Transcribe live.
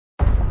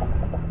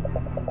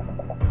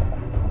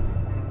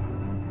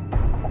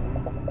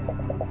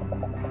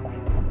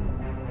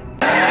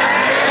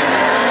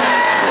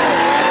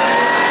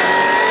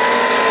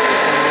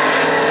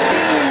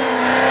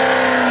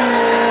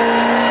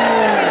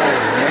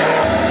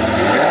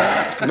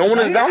No one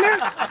is down there?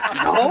 No.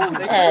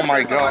 Oh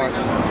my god.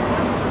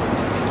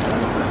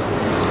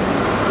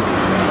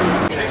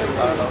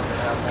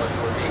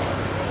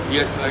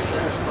 Yes, like.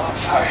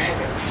 Alright.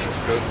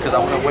 Because I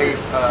want to wait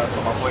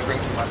so my boy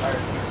brings me my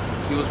tires.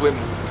 He was with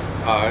me.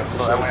 Alright.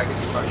 So that way I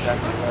can use my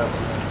jacket.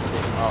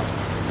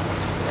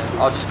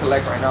 I'll just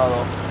collect right now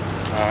though.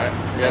 Alright.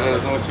 Yeah, let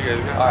us know what you guys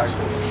got. Alright,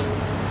 cool.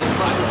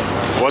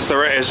 What's the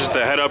race? It's just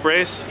a head up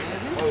race?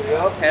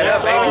 Head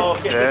up,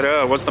 baby. Head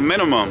up. What's the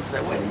minimum?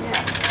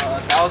 $1,000.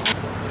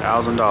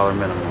 $1,000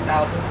 minimum.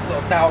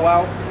 $1,000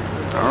 wow.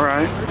 All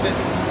right.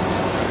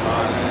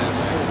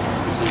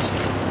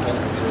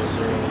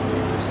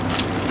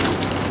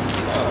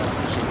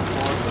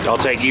 Y'all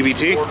take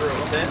EBT?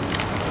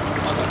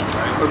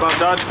 What about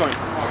Dogecoin?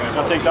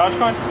 I'll take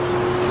Dogecoin?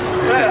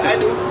 Yeah, I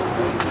do.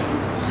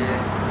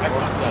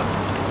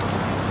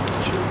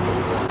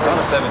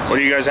 What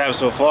do you guys have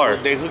so far?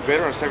 They look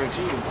better on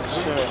 17s.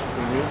 Sure.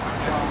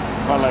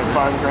 About like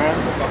 $5 grand?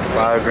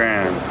 $5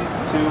 grand.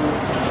 Two.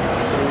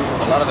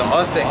 A lot of the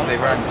Mustangs, they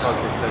run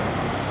fucking 7.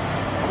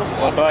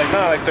 Well, but no,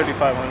 like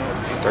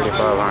 3,500.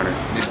 3,500.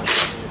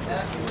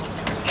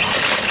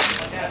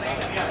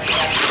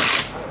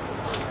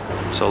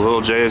 So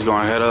Lil J is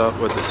going to head up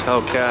with this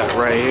Hellcat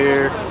right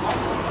here.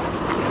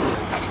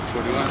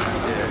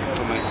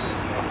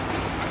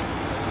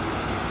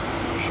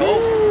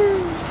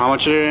 How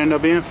much did it end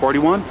up being?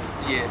 41?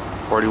 Yeah.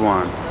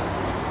 41.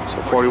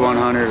 So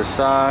 4,100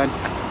 aside.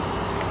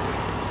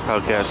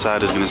 Hellcat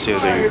side is going to see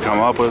if they can come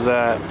up with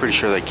that. Pretty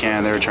sure they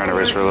can. They were trying to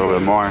race for a little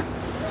bit more.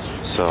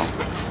 So.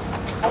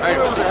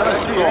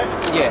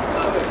 Yeah.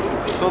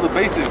 So the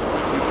basics. You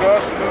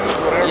cross, you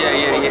lose, whatever.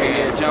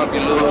 Yeah. Jump,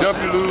 you lose. Jump,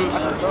 you lose.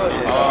 As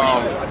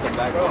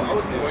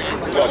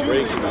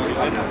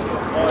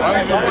long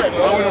as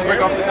we don't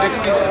break off the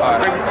 60,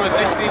 break before the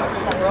 60,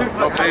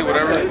 I'll pay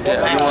whatever you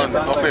want.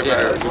 I'll pay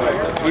whatever.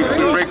 We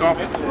break off.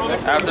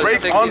 After the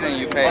 60, then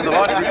you pay. On the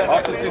launch,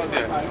 off the 60,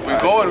 yeah. We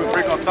go and we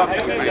break on top,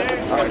 then we pay.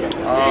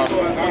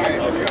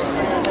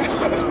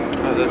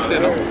 That's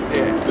it, no?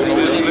 So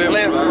we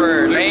flip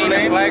for lane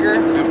and flagger.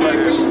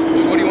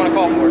 What do you want to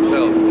call for?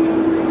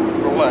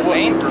 For what?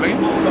 Lane? For lane?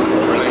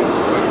 For lane.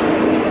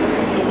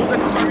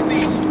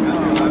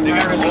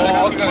 Oh,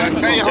 I was gonna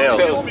say Tails.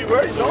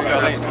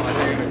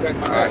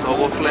 Alright, so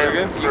we'll flip.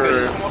 You can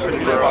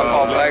flip, I'll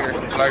call flagger.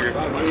 Flagger.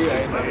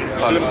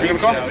 You gonna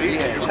call?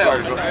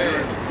 Tails.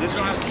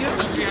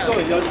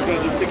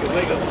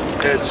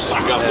 It's.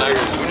 You got flagger.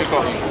 What do you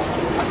call? I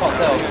call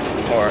tails.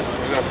 Alright. You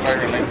got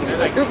flagger lane.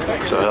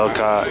 So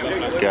Hellcat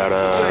got a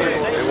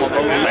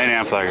lane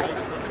and flagger.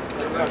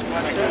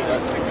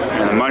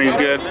 And the money's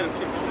good?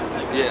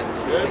 Yeah.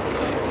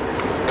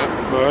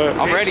 Alright.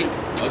 I'm ready.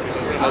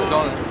 Let's go.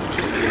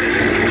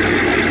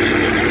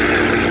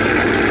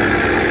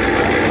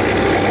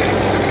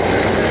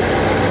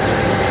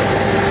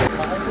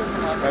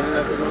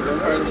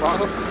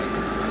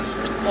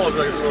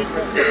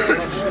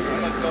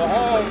 Let's go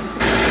home.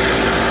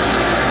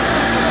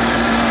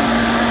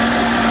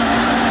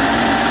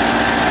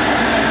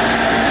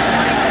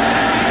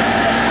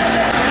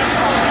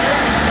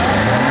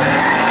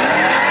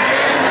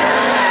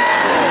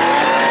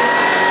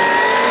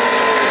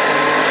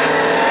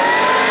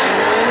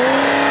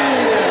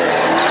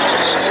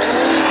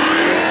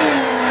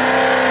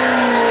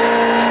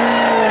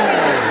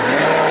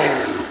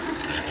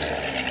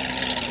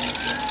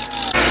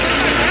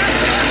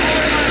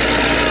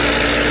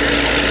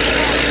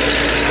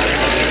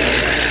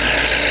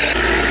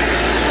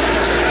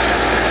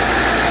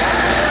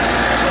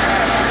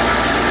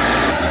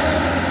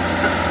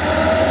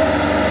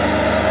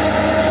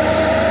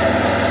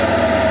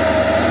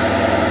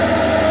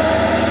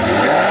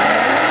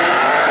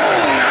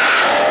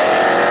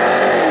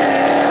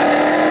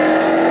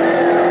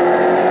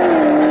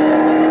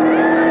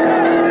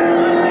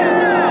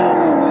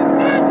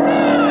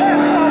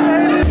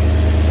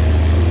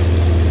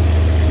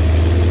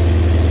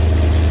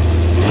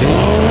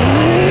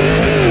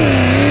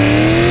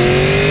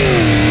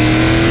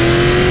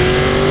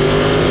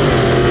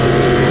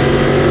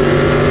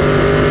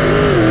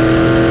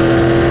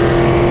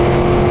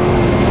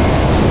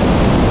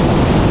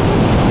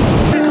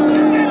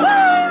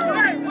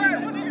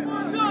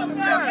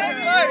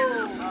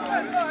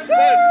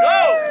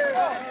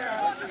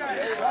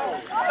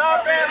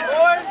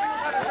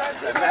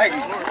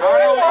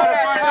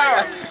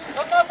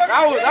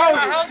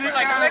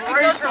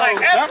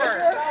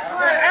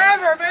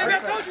 Forever, baby. I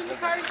told you,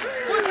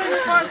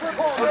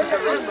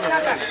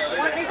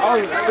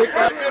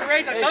 good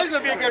race. I told you it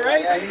would be a good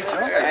race.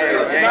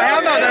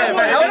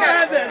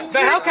 The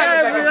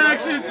Hellcat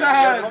reaction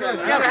time.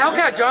 Yeah, the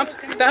Hellcat jumped.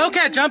 The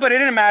Hellcat jumped, but it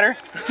didn't matter.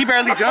 He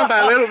barely jumped by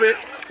a little bit,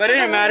 but it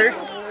didn't matter.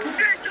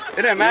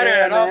 It didn't matter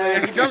at all.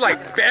 Man. He jumped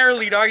like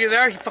barely, dog. Either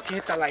there, he fucking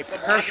hit that light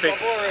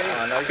perfect.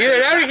 Either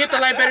that or he hit the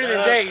light better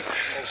than Jay's.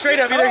 Straight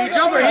up, either he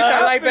jumped or hit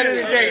that light better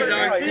than Jay's,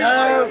 dog.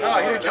 No,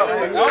 he didn't jump. No,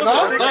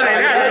 he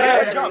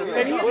didn't jump.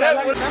 Hey,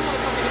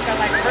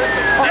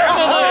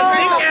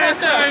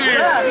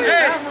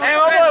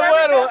 my boy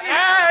Weddle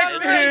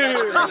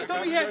active.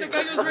 told me he had the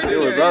guy was right It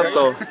was there. up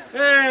though.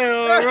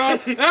 Hell, bro.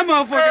 That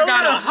motherfucker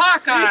got a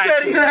Hawkeye. He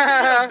said he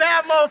had a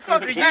bad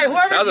motherfucker. Hey,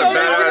 whoever That was a told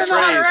you badass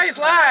know how to race. race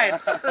lied.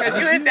 Because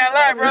you hit that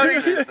line, bro.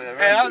 Hey,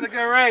 that was a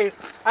good race.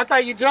 I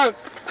thought you jumped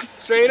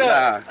straight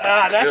up.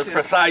 That's just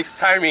Precise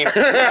timing.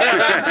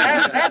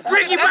 that's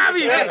Ricky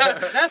Bobby.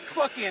 That's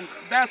fucking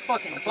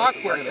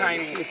clockwork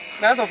timing.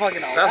 That's a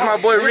fucking. That's my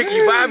boy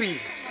Ricky Bobby.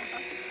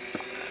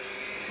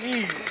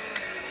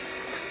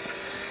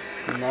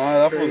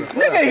 No, that was.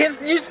 Nigga,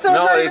 you still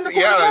not even the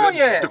quarter mile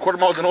yet. The quarter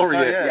mile isn't over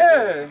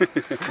yet.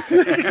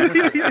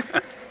 Yeah.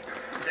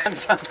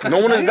 No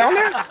one is down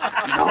there? No.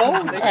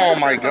 Oh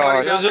my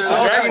god. It was just the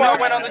That's dragon. why I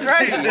went on the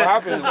dragon. What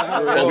happened?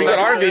 Well, we got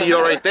our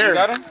video right there.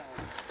 Got him?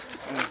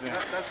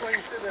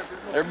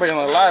 Everybody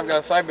on the live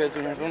got side bets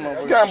in here. Some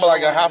We got him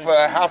like a half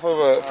of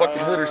a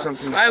fucking hood or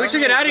something. All right, we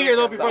should get out of here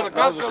though before the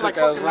cops go like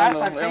fucking last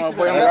time. my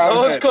boy on the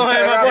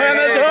Dogecoin, my boy on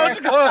the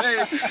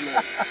Dogecoin.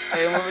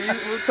 Hey,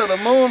 move to the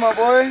moon, my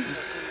boy.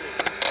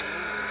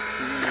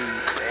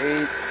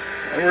 I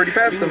already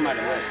passed him.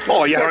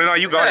 Oh yeah, no,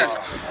 you got it.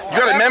 You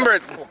gotta remember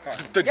it.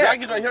 The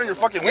dragon's right here on your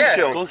fucking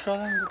windshield. Go show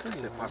them.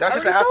 That's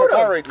just a half a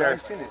car right there.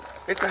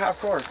 It's a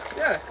half car.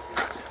 Yeah.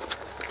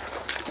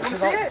 You can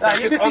see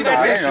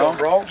that shit,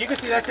 bro. You can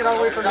see that shit all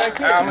the way from back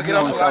here. I'm gonna get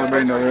off the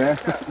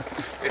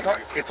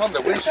It's on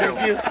the windshield.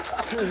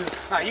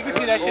 Nah, you can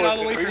see that shit all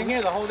the way from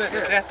here. The whole death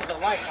of the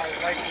light. How the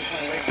light is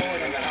going way forward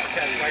and then I'll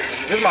catch light.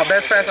 This is my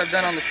best pass I've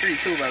done on the street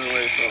too, by the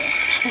way. So.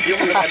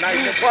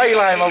 Why you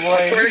lying, my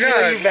boy? Swear to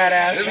God. You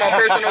badass. This is my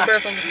personal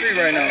best on the street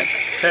right now.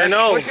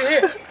 10-0. What'd you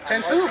hit?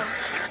 10-2?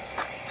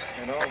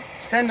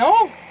 10-0?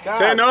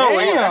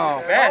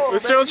 10-0. Best. We're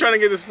still trying to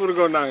get this fool to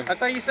go 9. I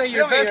thought you said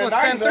your best was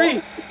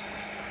 10-3.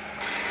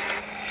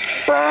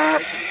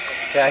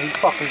 Yeah,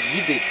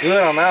 you did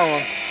good on that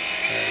one.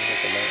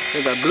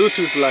 There's that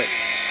Bluetooth light.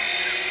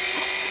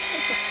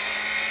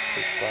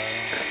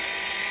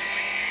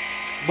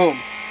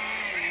 Boom.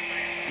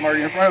 I'm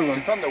already in front of him.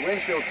 It's on the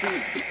windshield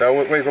too. That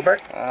was, wait, go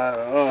back.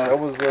 That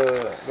was go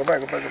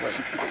back.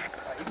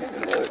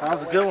 That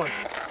was a good one.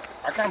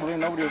 I can't believe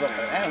nobody was up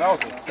there. Man, that was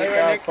a sick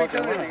ass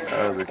fucking run.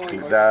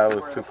 That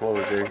was too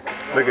close, Jay.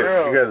 Look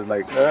at you guys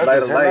like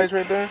light of light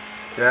right there.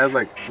 Yeah, it's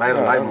like light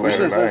of light.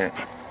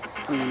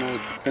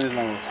 Finish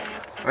line.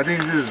 I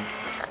think you just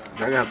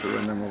I have to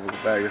run them over the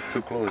bag. It's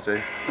too close,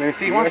 Jay. I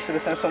should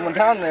have sent someone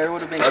down there. It would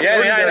have been. Hell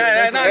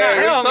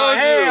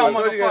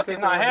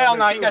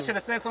no, you guys should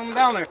have sent someone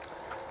down there.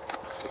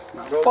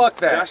 Fuck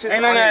that.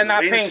 Ain't none of that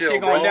not paying shit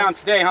going down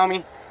today,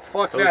 homie.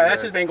 Fuck that. That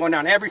shit's been going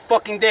down every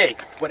fucking day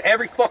with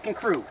every fucking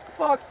crew.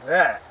 Fuck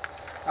that.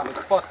 I'm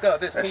fucked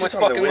up. There's too much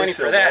fucking money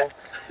for that.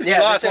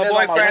 Yeah, lost my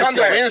boy Frank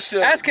Square.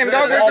 Ask him,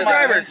 dog. Where's the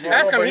driver?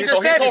 Ask him. He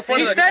just said it.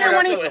 He said it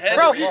when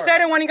he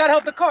said it when he got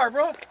out the car,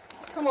 bro.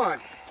 Come on.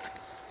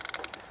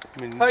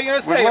 How you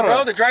gonna say it,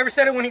 bro? The driver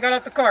said it when he got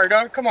out the car,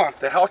 dog. Come on.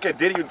 The Hellcat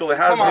did even though they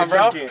had Come on,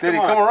 bro. Did he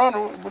come around?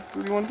 What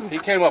do you want to do? He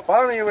came up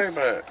on anyway,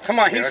 but come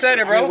on, he said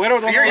it, bro.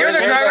 You're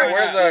the driver.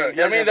 Where's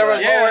the? I mean, there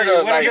was nowhere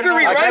to. You can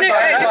rerun it.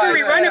 Hey, you can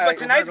rerun it, but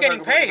tonight's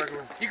getting paid.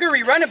 You can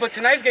rerun it, but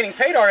tonight's getting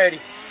paid already.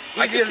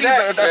 I can see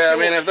that. Yeah, I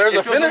mean, if there's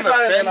a finish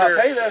line, then I'll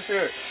pay that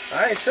shit.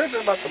 I ain't tripping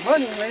about the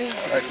money, man.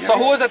 So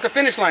who was at the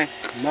finish line?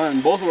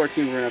 None. Both of our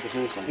teams were at the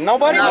finish line.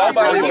 Nobody?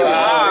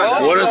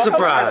 What a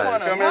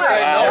surprise.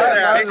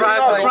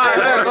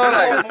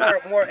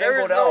 More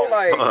angled out.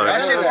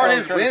 That shit's on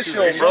his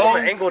windshield, bro.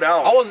 Angled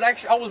out. I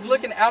was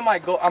looking at my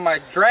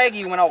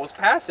draggy when I was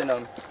passing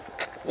him.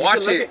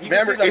 Watch it.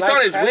 Remember, it's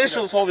on his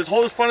windshield, so his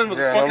whole front of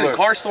the fucking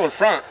car still in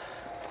front.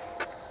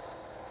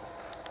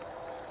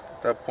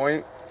 At that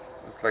point,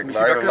 it's like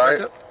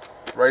light.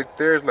 Right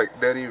there is like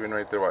dead even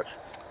right there. Watch.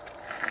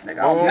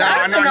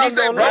 No, he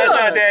said, bro, it's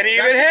not that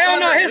even.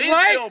 Hell no,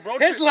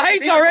 his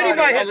light's already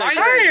by his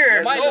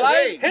tire. My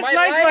light's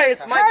by his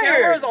tire. My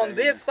camera's on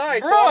this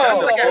side. Bro,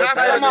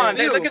 come on,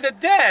 look at the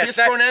dash. If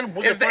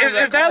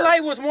that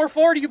light was more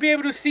forward, you'd be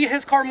able to see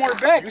his car more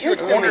back. My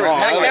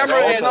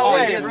camera is on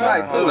this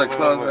side. That was a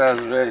close ass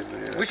race.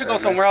 We should go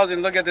somewhere else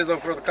and look at this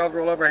before the cops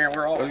roll up right here.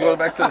 We're all. Let's go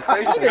back to the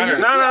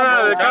station.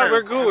 No, the cops,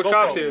 we're good with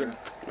cops here.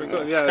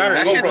 Yeah,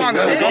 that shit's on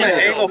the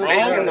angle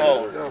facing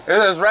though. It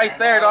was right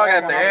there, dog,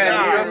 at the end.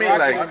 You feel me?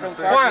 Like,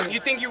 you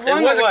think you won?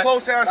 It was a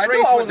close ass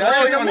race, but that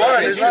shit's on the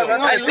windshield.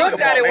 I looked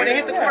at it when it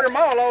hit the quarter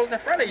mile. I was in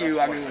front of you.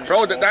 I mean,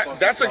 bro, that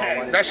shit's on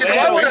the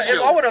windshield.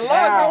 If I would have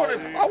lost,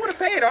 I would have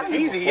paid.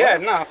 Easy, yeah,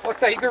 nah, fuck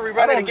that. You can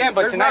rerun it again,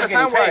 but tonight's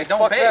getting paid.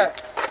 Fuck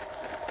that.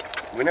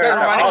 We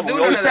never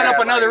You set up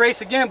another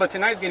race again, but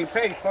tonight's getting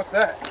paid. Fuck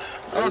that.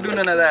 I don't do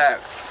none of that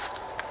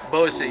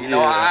bullshit, you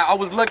know. I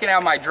was looking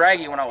at my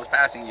draggy when I was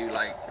passing you,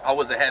 like I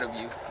was ahead of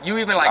you. You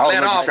even like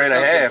let off straight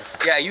ahead.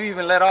 Yeah, you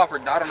even let off, or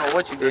I don't know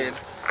what you did.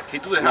 He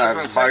threw the half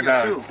on second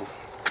too.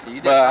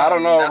 But I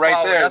don't know,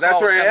 right there. That's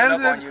where it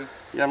ends.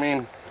 Yeah, I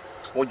mean,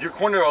 Well, your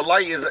corner of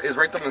light is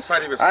right on the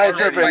side of his car. I ain't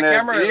tripping. My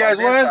camera If is you guys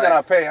on this win, side. then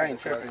I'll pay. I ain't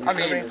tripping. I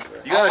mean,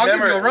 You got a I'll give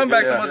hammer? you a run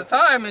back some Yeah. other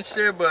time and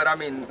shit, but I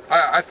mean,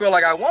 I feel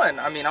like I won.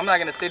 I mean, I'm not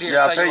gonna sit here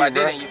Yeah, and tell you I I'll pay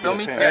you, didn't. You feel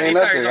me? Yeah, ain't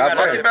nothing. I'll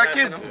pay you. Back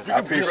in. I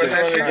appreciate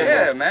that shit.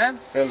 Yeah, man.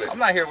 I'm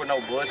not here with no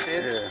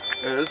bullshit. Yeah,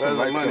 there's some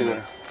lights money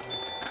coming.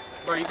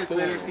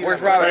 Where's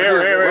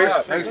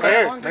Robert?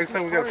 Next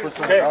time we gotta put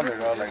something down there,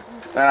 dog. Like,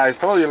 and I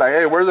told you, like,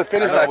 hey, where's the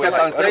finish line? I kept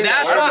on saying,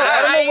 That's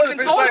why I even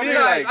told you.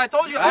 Like, I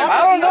told you.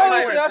 I don't know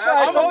this shit. That's why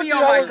I I'm told gonna be you.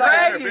 on I my was like,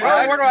 draggy.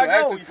 bro, where do I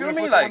go? You feel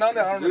me? Like, I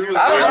don't know.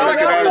 Let's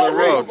get out of the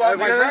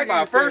road.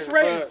 My first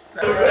race.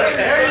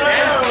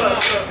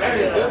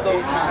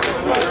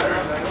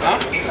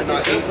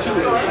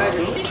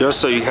 Just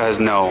so you guys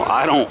know,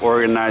 I don't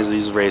organize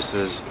these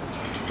races.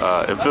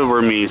 If it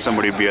were me,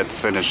 somebody would be at the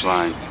finish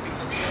line.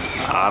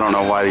 I don't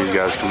know why these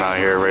guys come out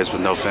here and race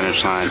with no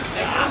finish line.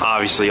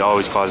 Obviously, it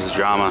always causes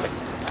drama.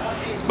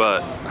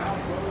 But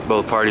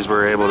both parties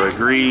were able to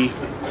agree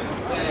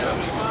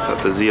that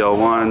the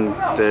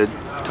ZL1 did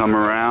come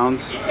around.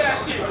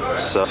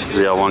 So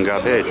ZL1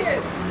 got paid.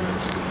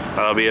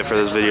 That'll be it for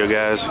this video,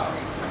 guys.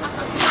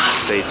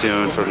 Stay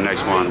tuned for the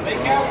next one.